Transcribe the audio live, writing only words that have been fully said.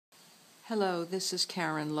Hello, this is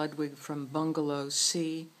Karen Ludwig from Bungalow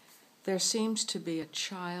C. There seems to be a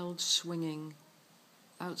child swinging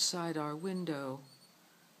outside our window,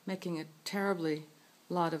 making a terribly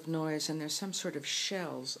lot of noise, and there's some sort of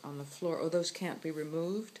shells on the floor. Oh, those can't be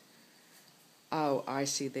removed? Oh, I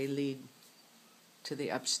see. They lead to the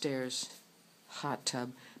upstairs hot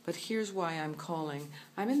tub. But here's why I'm calling.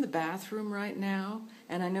 I'm in the bathroom right now,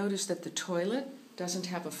 and I noticed that the toilet doesn't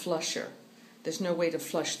have a flusher. There's no way to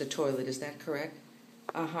flush the toilet, is that correct?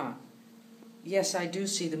 Uh-huh. Yes, I do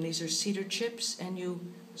see them. These are cedar chips, and you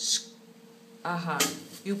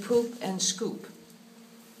poop and scoop.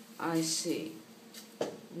 I see.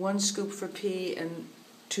 1 scoop for pee and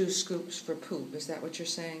 2 scoops for poop. Is that what you're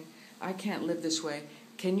saying? I can't live this way.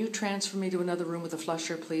 Can you transfer me to another room with a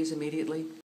flusher, please, immediately?